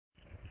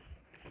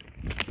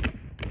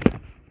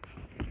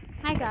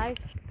guys,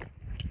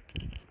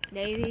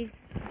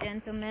 ladies,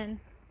 gentlemen,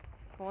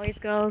 boys,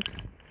 girls,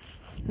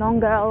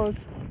 non-girls,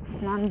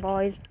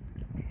 non-boys,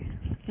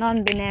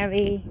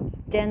 non-binary,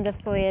 gender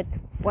fluid,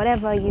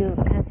 whatever you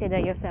consider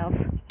yourself.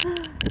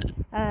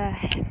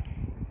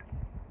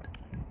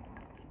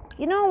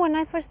 When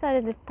I first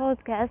started the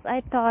podcast,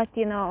 I thought,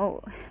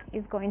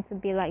 it's going to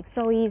be like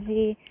so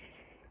easy,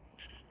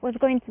 was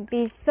going to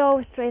be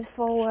so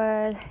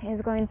straightforward,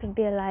 it's going to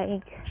be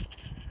like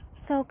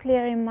so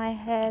clear in my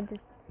head.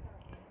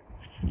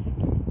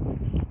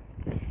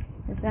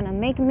 It's gonna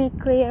make me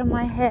clear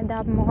my head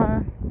up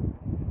more.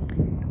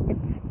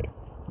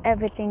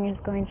 Everything is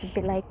going to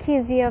be like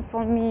easier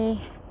for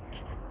me.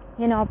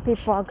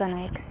 People are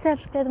gonna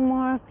accept it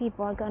more.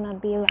 People are gonna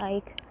be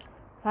like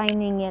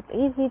finding it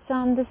easy to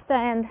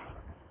understand,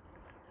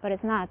 but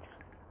it's not.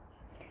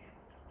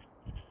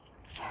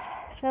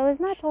 So it's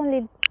not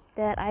only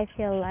that I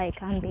feel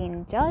like I'm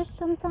being judged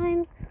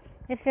sometimes.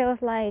 It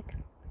feels like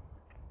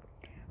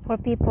for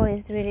people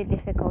it's really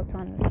difficult to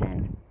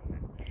understand.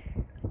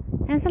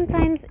 And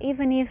sometimes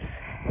even if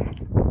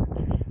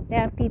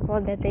there are people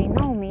that they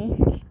know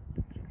me,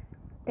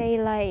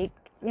 they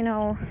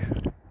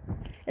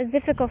it's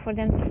difficult for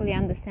them to fully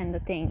understand the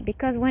thing.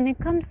 Because when it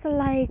comes to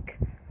like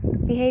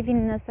behaving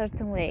in a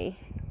certain way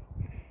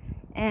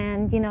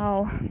and,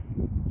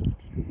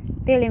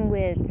 dealing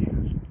with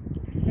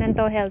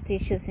mental health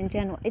issues in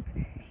general, it's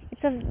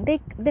a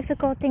big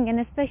difficult thing. And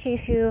especially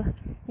if your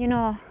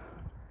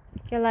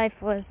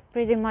life was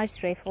pretty much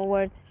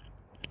straightforward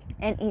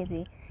and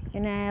easy, you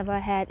never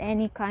had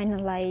any kind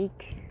of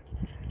like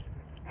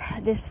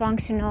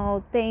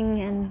dysfunctional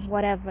thing and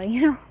whatever,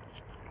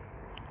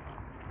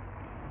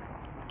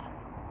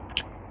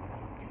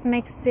 just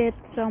makes it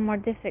so more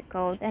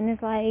difficult. And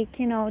it's like,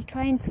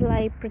 trying to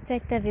like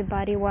protect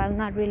everybody while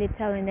not really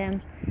telling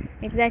them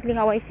exactly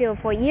how I feel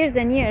for years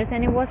and years.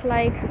 And it was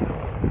like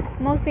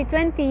mostly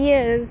 20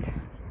 years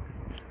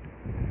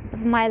of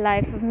my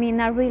life of me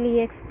not really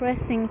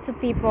expressing to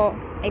people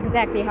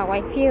exactly how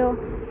I feel,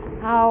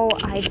 how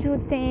I do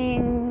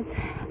things,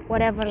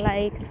 whatever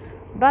like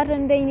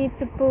button they need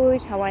to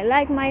push, how I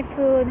like my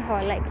food, how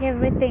I like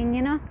everything,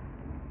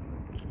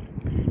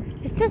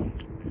 It's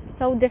just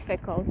so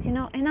difficult,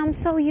 and I'm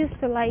so used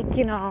to like,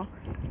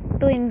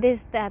 doing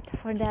this, that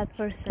for that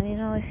person,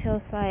 it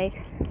feels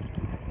like,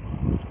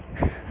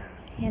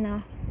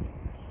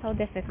 so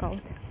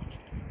difficult.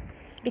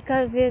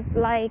 Because it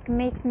like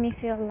makes me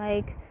feel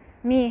like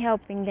me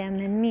helping them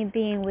and me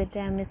being with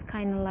them is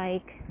kind of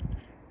like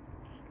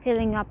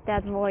filling up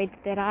that void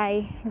that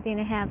I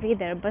didn't have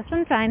either. But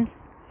sometimes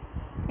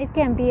it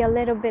can be a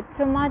little bit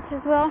too much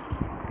as well,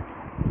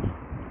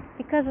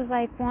 because it's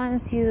like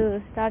once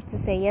you start to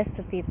say yes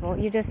to people,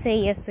 you just say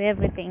yes to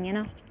everything,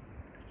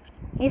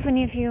 even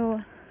if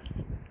you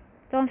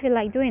don't feel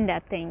like doing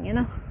that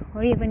thing,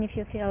 or even if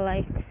you feel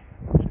like,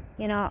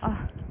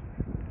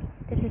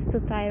 this is too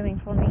tiring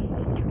for me.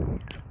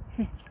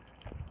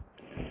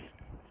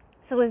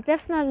 So it's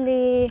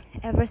definitely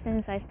ever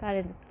since I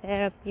started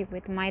therapy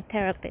with my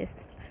therapist,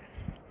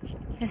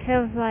 it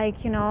feels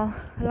like,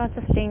 lots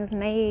of things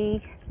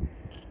make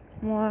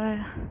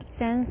more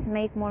sense,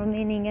 make more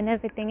meaning and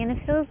everything. And it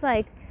feels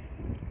like,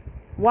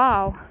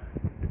 wow,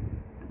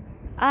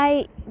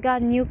 I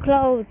got new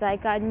clothes, I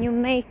got new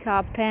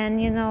makeup,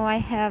 and, I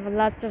have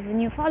lots of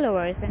new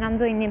followers, and I'm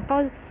doing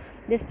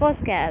this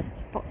podcast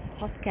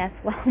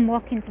while I'm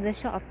walking to the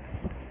shop.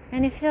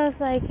 And it feels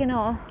like,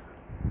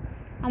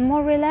 I'm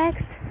more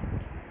relaxed.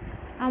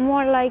 I'm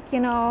more like,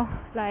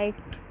 like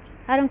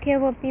I don't care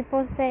what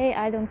people say.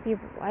 I don't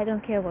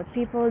care what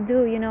people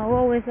do.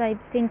 Always like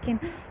thinking,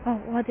 oh,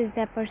 what is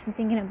that person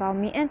thinking about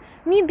me? And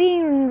me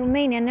being in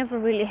Romania never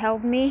really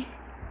helped me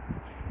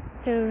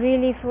to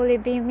really fully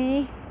be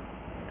me.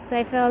 So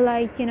I felt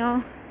like,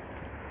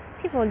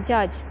 people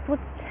judge,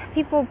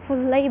 people put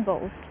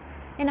labels,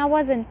 and I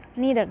wasn't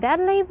neither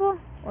that label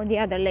or the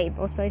other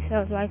label. So it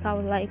felt like I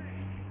was like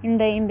in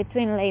the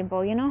in-between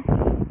label,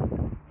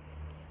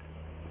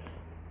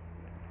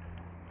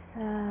 So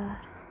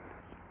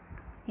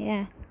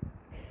yeah.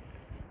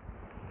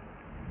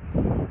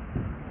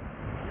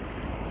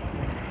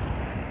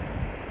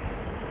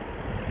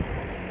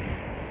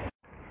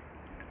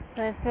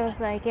 So it feels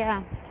like,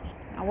 I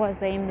was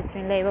the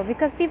in-between label,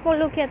 because people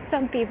look at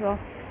some people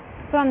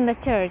from the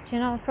church,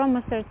 from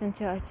a certain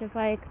church. It's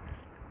like,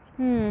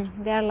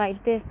 they're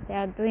like this,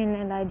 they're doing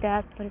it like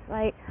that, but it's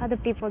like other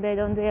people, they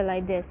don't do it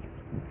like this,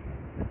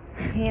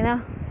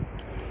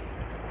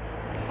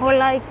 or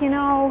like,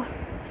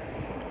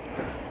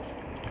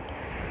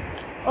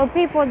 or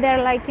people,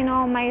 they're like,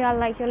 oh my God,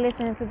 like you're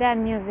listening to that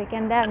music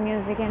and that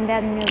music and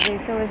that music.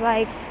 So it's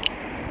like,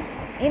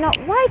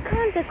 why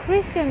can't the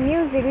Christian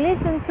music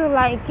listen to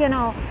like,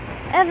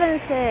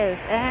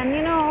 Evanses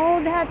and,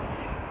 all that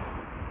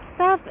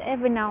stuff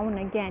every now and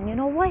again?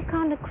 Why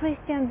can't a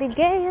Christian be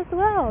gay as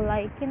well?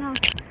 Like,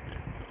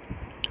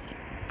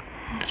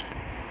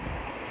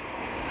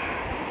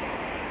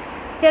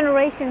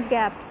 generations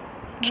gaps,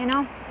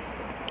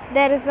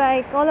 that is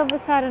like all of a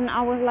sudden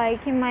I was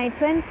like in my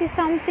 20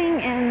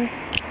 something and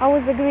I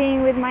was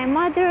agreeing with my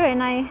mother,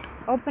 and I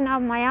opened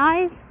up my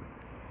eyes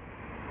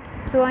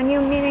to a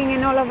new meaning,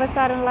 and all of a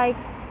sudden, like,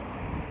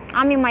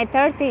 I'm in my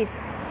 30s,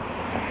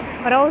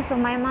 but also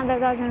my mother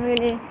doesn't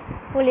really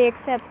fully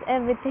accept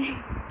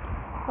everything,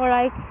 or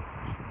like,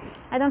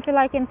 I don't feel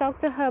I can talk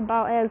to her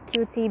about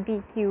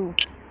LQTBQ.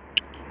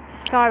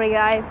 Sorry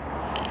guys,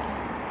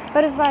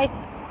 but it's like,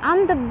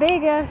 I'm the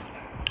biggest,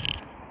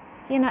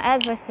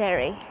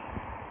 adversary,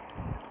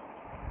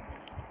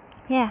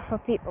 for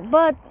people,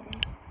 but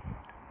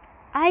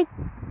I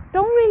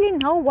don't really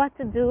know what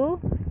to do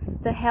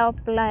to help,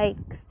 like,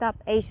 stop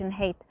Asian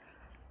hate.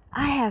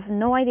 I have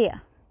no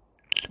idea.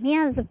 Me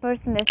as a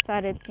person that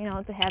started,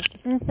 to have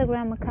this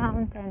Instagram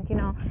account, and,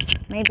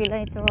 maybe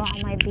later on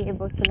I might be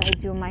able to,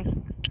 like, do my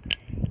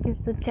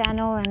YouTube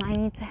channel, and I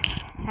need to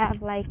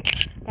have, like,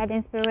 that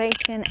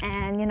inspiration,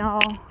 and,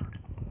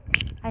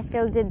 I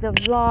still did the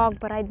vlog,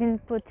 but I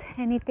didn't put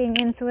anything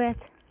into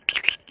it,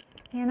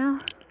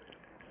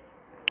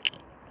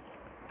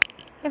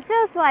 It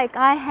feels like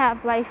I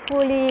have, like,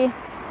 fully,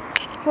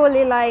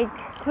 like,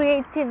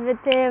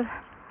 creativity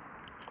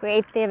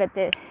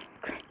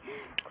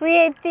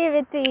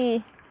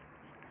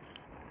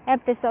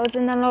episodes,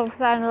 and then all of a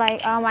sudden,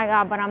 like, oh my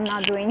god, but I'm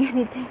not doing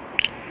anything.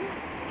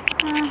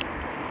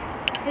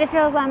 It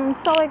feels I'm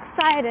so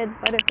excited,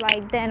 but it's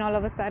like, then all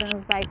of a sudden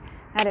it's like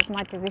not as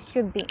much as it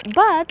should be.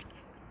 But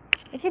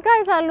if you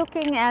guys are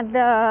looking at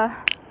the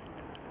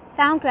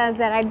sound class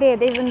that I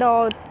did, even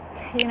though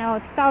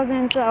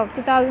 2012,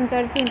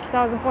 2013,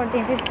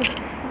 2014, 15,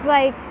 it's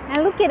like,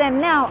 and look at them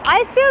now,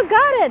 I still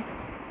got it.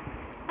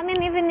 I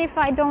mean, even if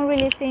I don't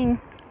really sing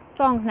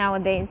songs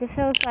nowadays, it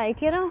feels like,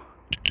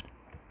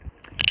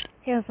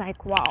 feels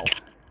like wow.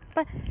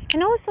 But,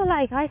 and also,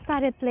 like, I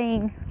started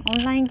playing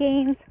online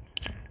games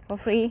for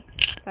free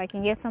so I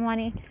can get some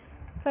money.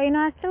 So,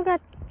 I still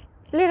got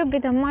a little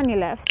bit of money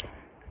left.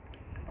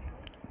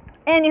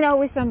 And,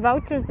 with some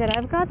vouchers that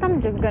I've got,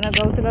 I'm just gonna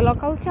go to the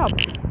local shop.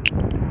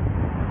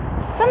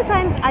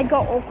 Sometimes I go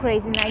all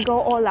crazy and I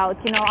go all out,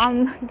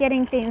 I'm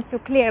getting things to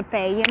clear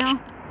pay,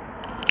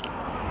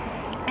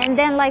 And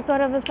then, like,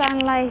 all of a sudden,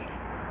 like,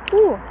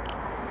 ooh,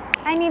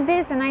 I need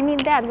this and I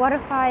need that. What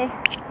if I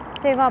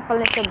save up a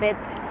little bit?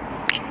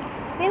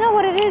 You know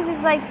what it is?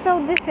 It's, like,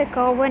 so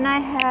difficult when I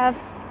have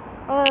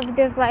all of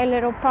these, like,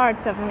 little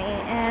parts of me.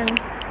 And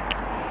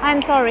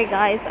I'm sorry,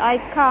 guys. I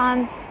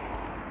can't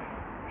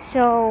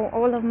show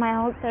all of my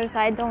alters.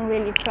 I don't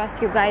really trust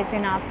you guys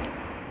enough.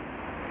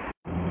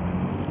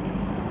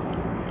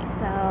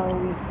 So,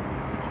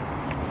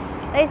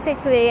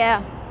 basically,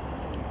 yeah.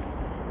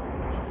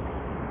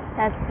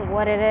 That's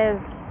what it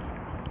is.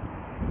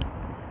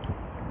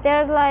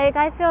 There's, like,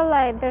 I feel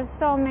like there's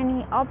so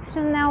many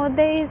options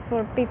nowadays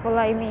for people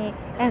like me.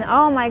 And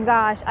oh my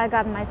gosh, I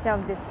got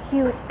myself this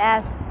huge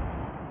ass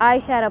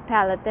eyeshadow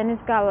palette, and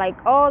it's got, like,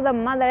 all the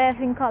mother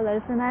effing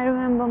colors. And I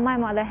remember my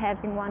mother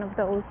having one of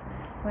those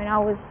when I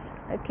was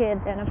a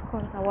kid, and of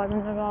course I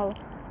wasn't at all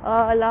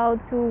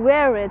allowed to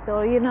wear it,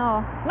 or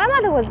my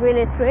mother was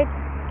really strict,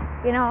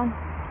 no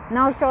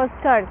short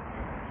skirts,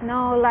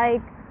 no,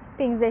 like,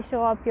 things that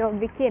show up your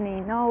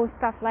bikini, no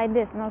stuff like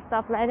this, no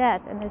stuff like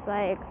that. And it's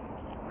like,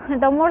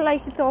 the more,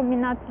 like, she told me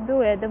not to do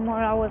it, the more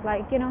I was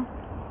like, doing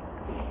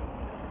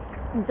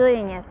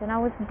it. And I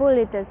was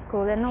bullied at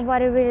school, and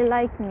nobody really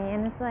liked me.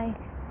 And it's like,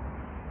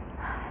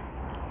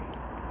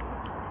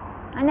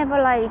 I never,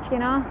 like, she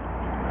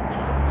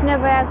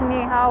never asked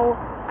me how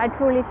I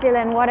truly feel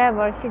and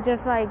whatever. She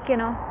just, like, she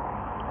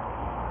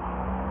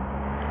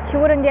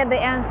wouldn't get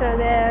the answer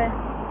that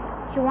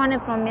she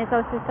wanted from me,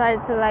 so she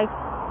started to, like,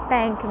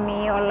 spank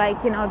me, or, like,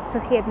 to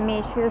hit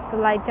me. She used to,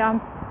 like,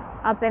 jump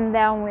up and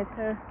down with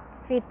her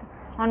feet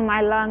on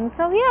my lungs.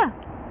 So yeah,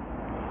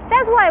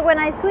 that's why when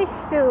I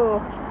switched to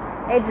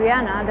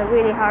Adriana, the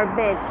really hard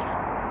bitch,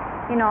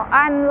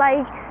 I'm,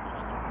 like,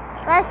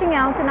 lashing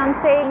out, and I'm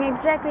saying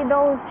exactly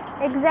those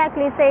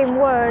same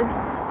words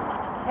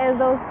as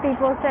those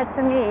people said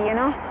to me,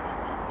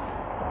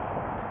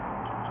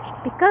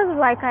 because,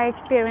 like, I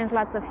experienced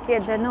lots of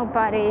shit that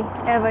nobody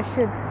ever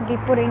should be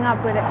putting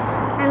up with it.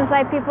 And it's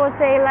like, people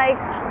say, like,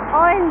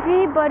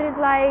 OMG, but it's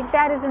like,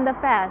 that is in the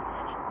past.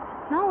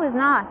 No, it's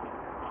not.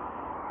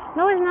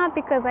 No, it's not,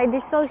 because I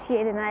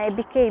dissociated and I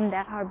became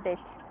that hard bitch.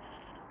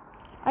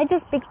 I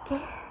just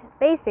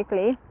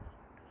basically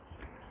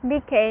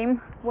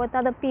became what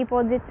other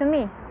people did to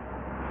me.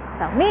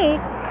 So me,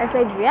 as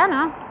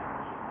Adriana,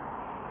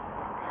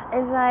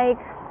 is like,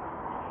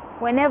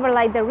 whenever,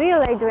 like, the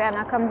real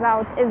Adriana comes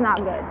out, it's not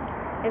good.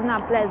 It's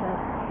not pleasant.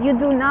 You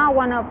do not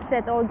want to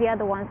upset all the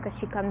other ones because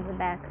she comes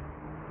back.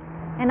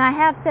 And I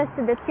have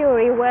tested the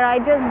theory where I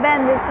just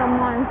bended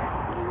someone's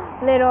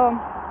little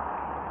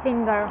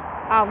finger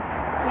out,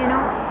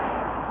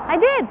 I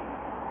did.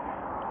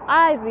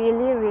 I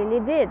really, really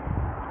did.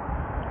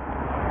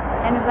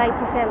 And it's like,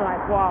 he said,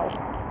 like, wow.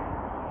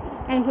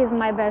 And he's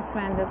my best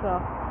friend as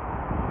well.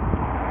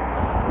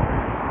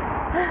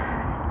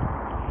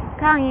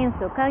 Kang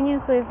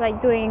Yinsu is,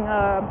 like, doing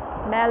a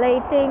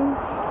ballet thing,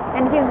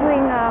 and he's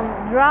doing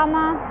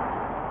drama.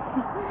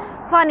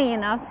 Funny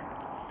enough,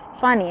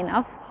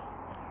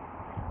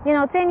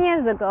 10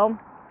 years ago,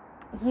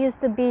 he used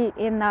to be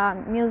in a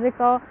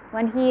musical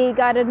when he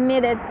got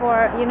admitted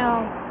for,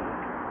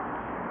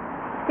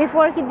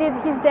 before he did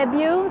his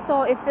debut.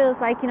 So it feels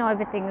like,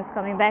 everything is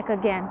coming back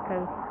again,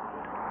 because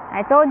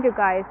I told you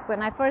guys,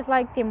 when I first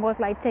liked him was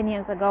like 10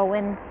 years ago,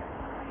 when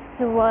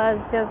he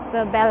was just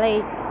a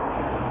ballet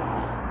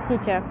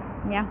teacher.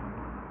 Yeah,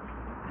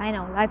 I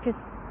know, life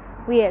is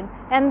weird.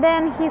 And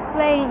then he's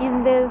playing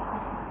in this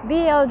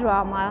BL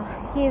drama.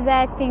 He's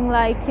acting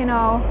like,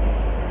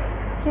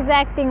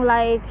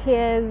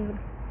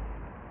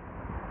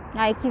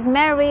 he's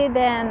married,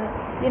 and,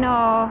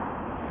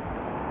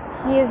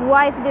 his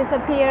wife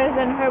disappears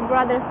and her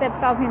brother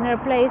steps up in her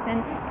place,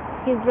 and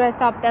he's dressed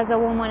up as a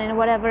woman and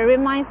whatever. It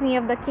reminds me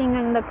of The King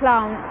and the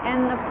Clown,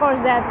 and of course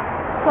that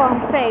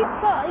song Fate.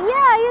 So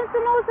yeah, I used to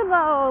know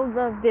about all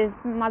of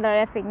this mother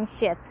effing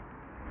shit,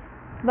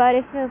 but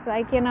it feels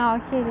like, he's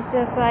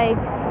just like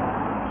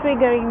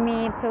triggering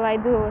me till I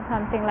do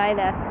something like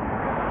that.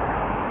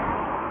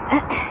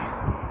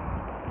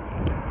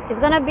 It's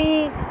gonna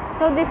be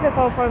so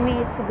difficult for me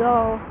to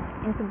go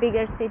into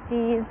bigger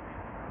cities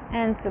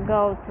and to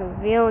go to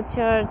real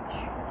church.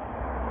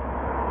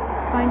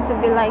 It's going to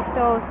be like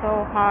so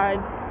hard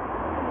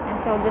and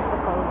so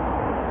difficult,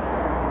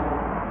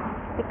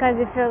 because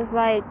it feels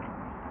like,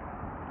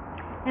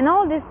 and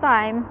all this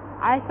time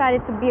I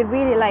started to be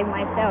really like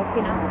myself,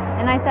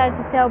 and I started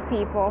to tell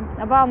people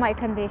about my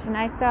condition.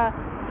 I start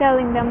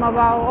telling them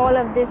about all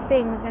of these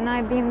things, and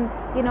I've been,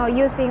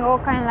 using all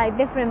kind of like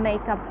different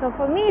makeup. So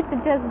for me to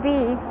just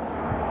be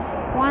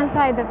one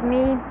side of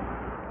me,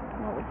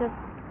 just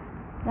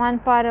one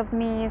part of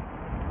me, it's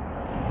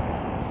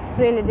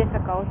really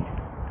difficult.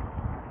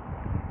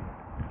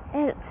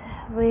 It's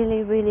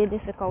really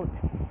difficult.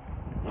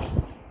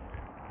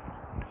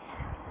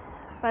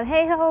 But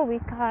hey ho, we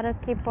gotta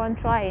keep on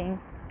trying.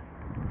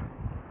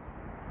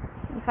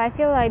 If I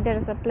feel like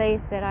there's a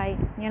place that I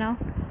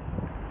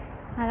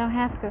don't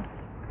have to.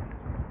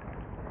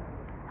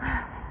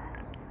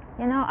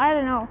 I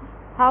don't know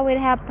how it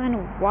happened,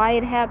 why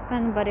it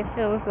happened, but it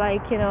feels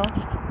like,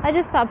 I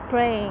just stopped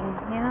praying,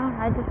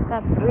 I just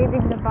stopped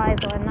reading the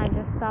Bible, and I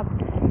just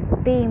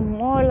stopped being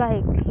more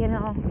like,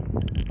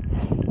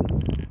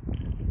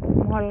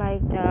 more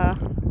like the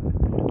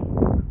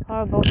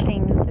horrible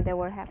things that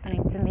were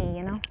happening to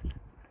me,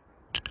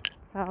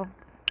 So,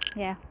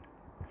 yeah.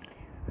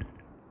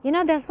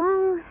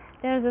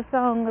 There's a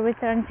song,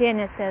 Return to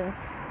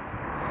Innocence.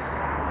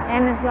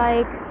 And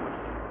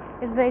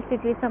it's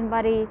basically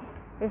somebody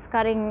is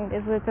cutting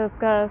this little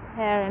girl's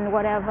hair and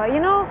whatever.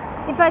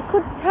 If I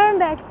could turn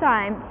back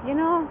time,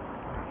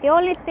 the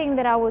only thing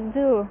that I would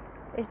do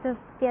is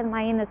just get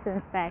my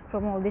innocence back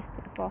from all these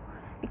people.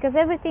 Because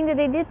everything that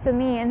they did to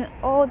me, and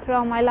all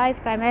throughout my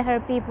lifetime, I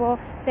heard people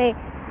say,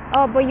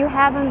 oh, but you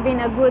haven't been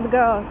a good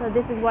girl, so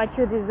this is what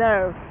you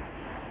deserve.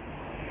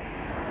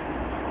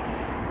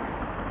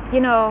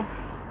 You're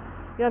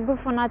good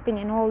for nothing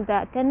and all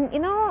that. And,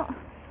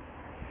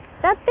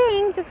 that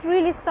thing just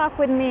really stuck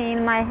with me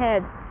in my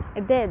head.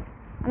 It did.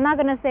 I'm not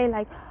going to say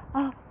like,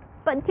 oh,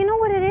 but you know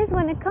what it is?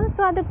 When it comes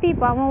to other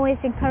people, I'm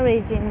always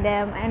encouraging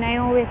them. And I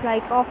always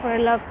offer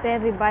love to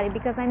everybody,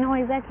 because I know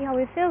exactly how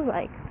it feels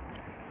like.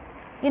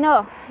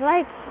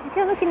 Like if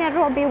you're looking at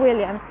Robbie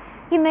Williams,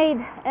 he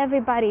made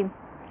everybody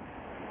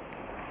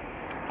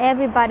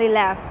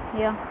laugh.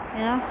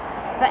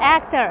 The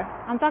actor.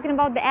 I'm talking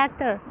about the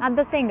actor, not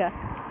the singer.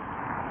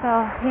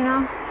 So,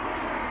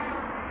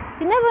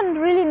 you never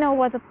really know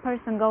what a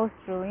person goes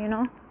through,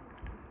 You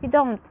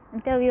don't,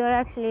 until you're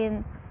actually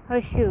in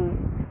her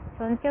shoes.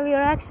 So until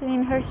you're actually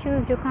in her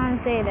shoes, you can't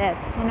say that,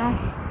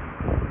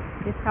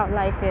 this is how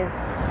life is.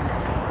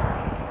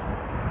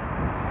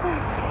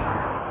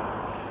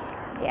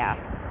 Yeah.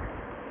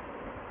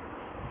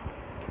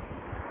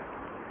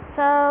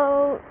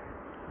 So,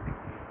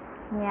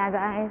 yeah,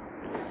 guys.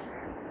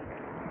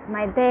 It's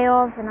my day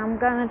off, and I'm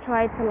gonna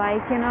try to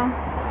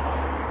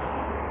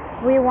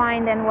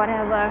rewind and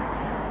whatever,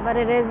 but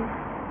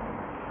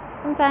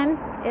sometimes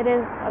it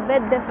is a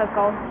bit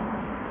difficult,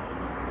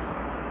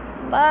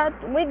 but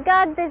we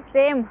got this,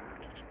 team.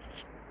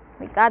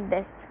 We got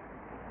this.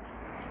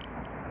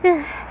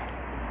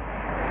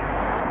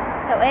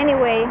 So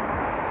anyway,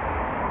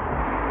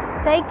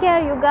 take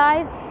care, you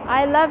guys.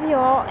 I love you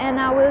all, and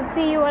I will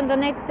see you on the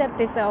next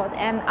episode.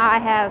 And I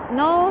have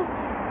no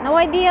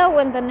idea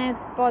when the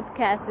next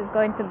podcast is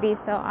going to be,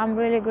 so I'm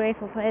really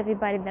grateful for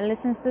everybody that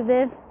listens to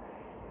this.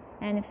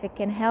 And if it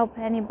can help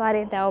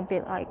anybody, that would be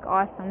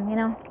awesome,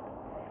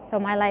 So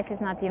my life is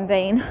not in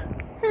vain.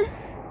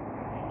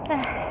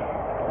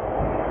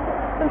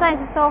 Sometimes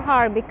it's so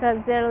hard, because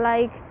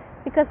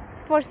because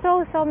for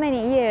so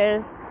many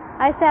years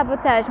I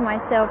sabotaged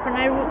myself, and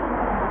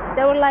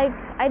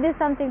I did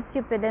something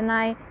stupid,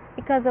 and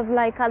because of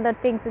other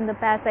things in the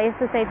past, I used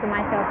to say to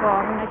myself, oh,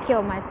 I'm gonna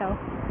kill myself.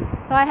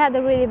 So I had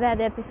a really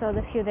bad episode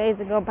a few days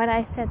ago, but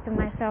I said to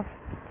myself,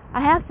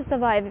 I have to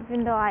survive,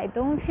 even though I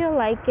don't feel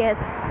like it.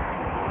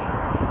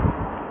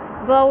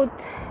 Both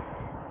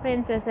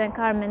Princess and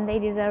Carmen, they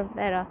deserve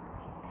better.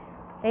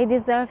 They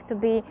deserve to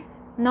be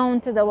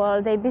known to the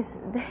world. They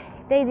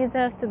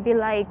deserve to be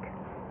like,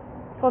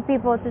 for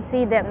people to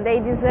see them. They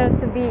deserve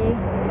to be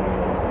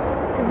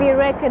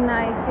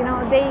recognized. You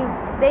know,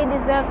 they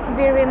deserve to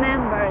be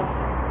remembered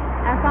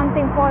as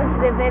something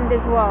positive in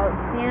this world.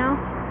 You know,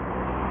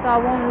 so I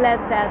won't let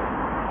that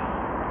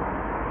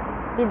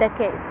be the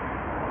case.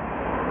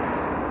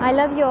 I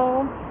love you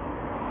all.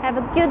 Have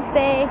a good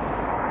day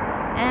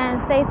and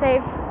stay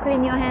safe.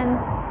 Clean your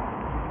hands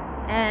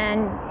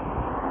and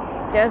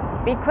just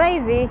be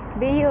crazy.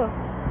 Be you.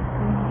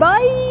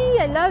 Bye.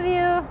 I love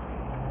you.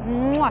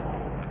 Mwah.